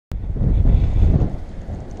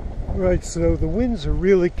Right, so the winds are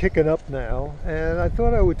really kicking up now, and I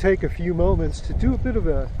thought I would take a few moments to do a bit of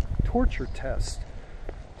a torture test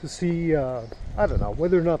to see, I don't know,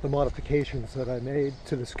 whether or not the modifications that I made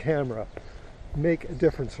to this camera make a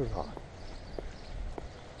difference or not.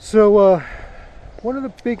 So, one of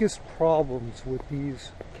the biggest problems with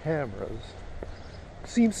these cameras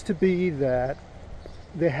seems to be that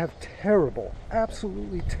they have terrible,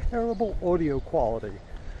 absolutely terrible audio quality.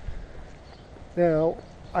 Now,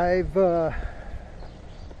 I've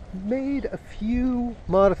made a few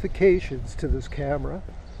modifications to this camera,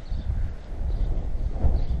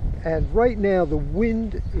 and right now the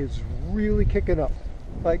wind is really kicking up.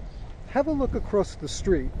 Like, have a look across the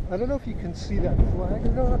street. I don't know if you can see that flag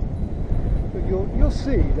or not, but you'll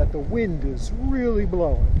see that the wind is really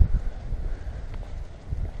blowing.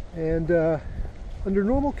 And under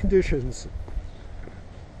normal conditions,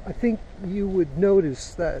 I think you would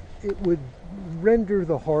notice that it would render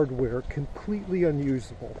the hardware completely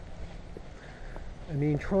unusable. I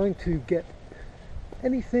mean, trying to get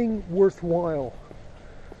anything worthwhile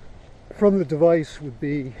from the device would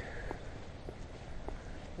be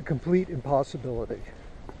a complete impossibility.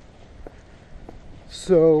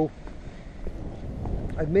 So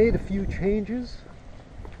I've made a few changes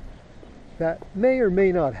that may or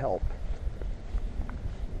may not help.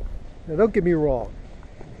 Now, don't get me wrong,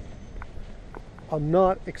 I'm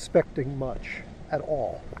not expecting much at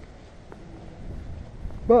all.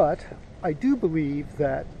 But I do believe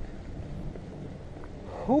that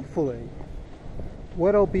hopefully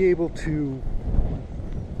what I'll be able to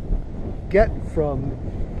get from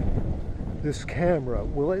this camera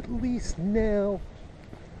will at least now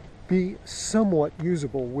be somewhat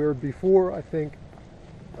usable, where before, I think,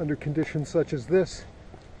 under conditions such as this,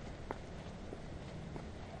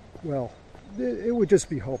 well, it would just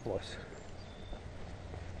be hopeless.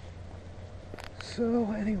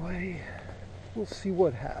 So anyway, we'll see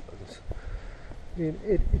what happens. I mean,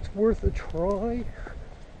 it's worth a try.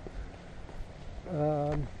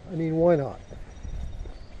 I mean, why not?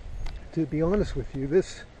 To be honest with you,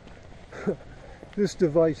 this this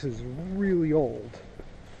device is really old.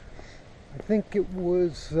 I think it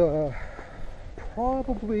was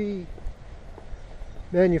probably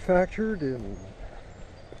manufactured in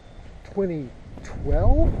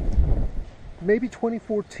 2012, maybe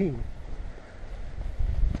 2014.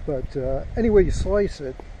 But anyway you slice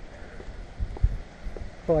it,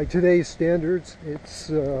 by today's standards, it's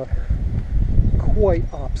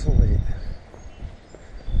quite obsolete.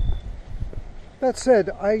 That said,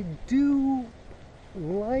 I do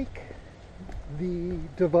like the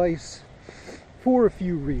device for a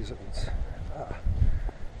few reasons.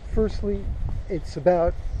 Firstly, it's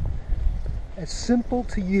about as simple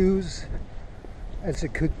to use as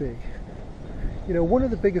it could be. You know, one of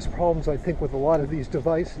the biggest problems I think with a lot of these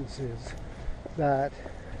devices is that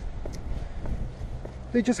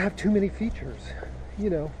they just have too many features. You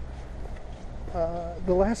know,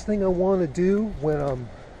 the last thing I want to do when I'm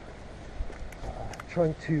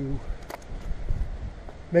trying to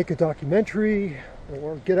make a documentary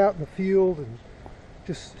or get out in the field and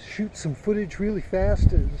just shoot some footage really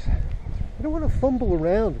fast is I don't want to fumble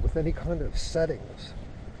around with any kind of settings.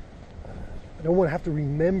 I don't want to have to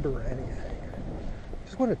remember anything.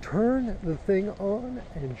 I just want to turn the thing on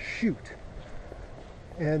and shoot.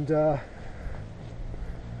 And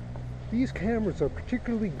these cameras are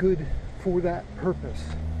particularly good for that purpose.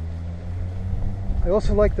 I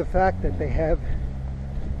also like the fact that they have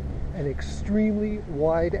an extremely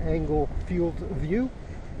wide angle field of view,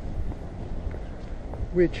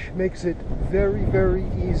 which makes it very, very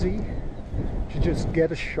easy to just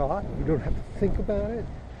get a shot. You don't have to think about it.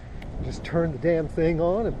 You just turn the damn thing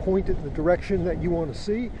on and point it in the direction that you want to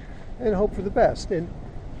see and hope for the best. And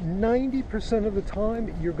 90% of the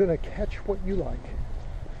time, you're going to catch what you like.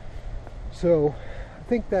 So I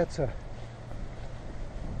think that's a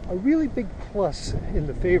really big plus in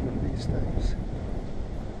the favor of these things.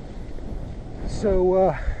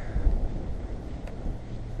 So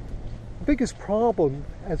the biggest problem,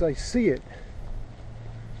 as I see it,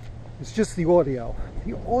 is just the audio.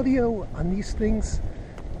 The audio on these things,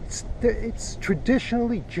 it's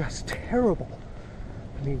traditionally just terrible.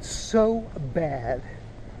 I mean, so bad,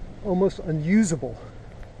 almost unusable.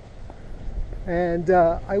 And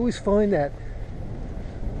I always find that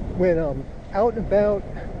when I'm out and about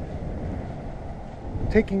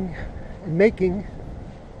taking and making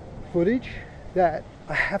footage, that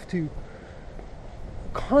I have to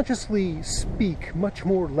consciously speak much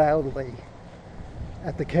more loudly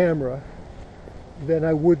at the camera than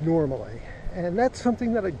I would normally. And that's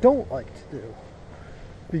something that I don't like to do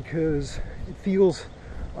because it feels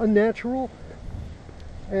unnatural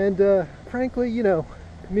And frankly, you know,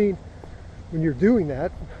 I mean, when you're doing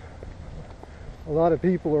that, a lot of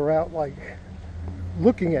people are out like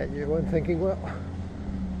looking at you and thinking, well,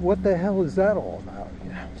 what the hell is that all about?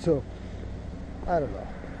 You know? So I don't know.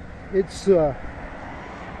 It's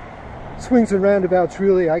swings and roundabouts,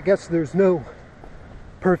 really. I guess there's no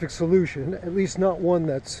perfect solution, at least not one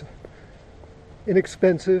that's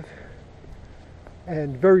inexpensive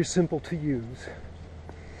and very simple to use.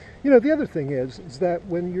 You know, the other thing is that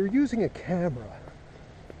when you're using a camera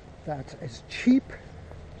that's as cheap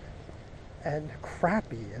and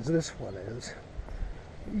crappy as this one is,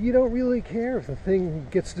 you don't really care if the thing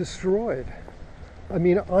gets destroyed. I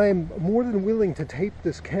mean, I'm more than willing to tape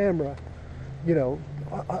this camera, you know,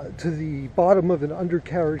 to the bottom of an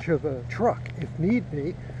undercarriage of a truck, if need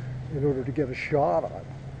be, in order to get a shot on.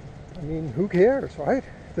 I mean, who cares, right?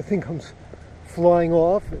 If the thing comes flying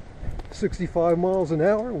off at 65 miles an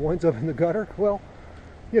hour and winds up in the gutter, well,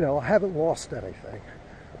 you know, I haven't lost anything.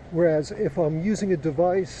 Whereas if I'm using a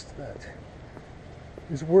device that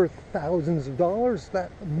is worth thousands of dollars,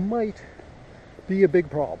 that might be a big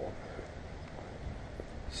problem.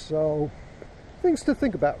 So, things to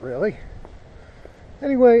think about, really.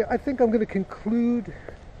 Anyway, I think I'm going to conclude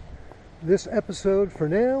this episode for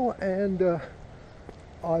now, and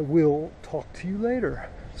I will talk to you later.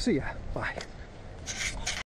 See ya. Bye.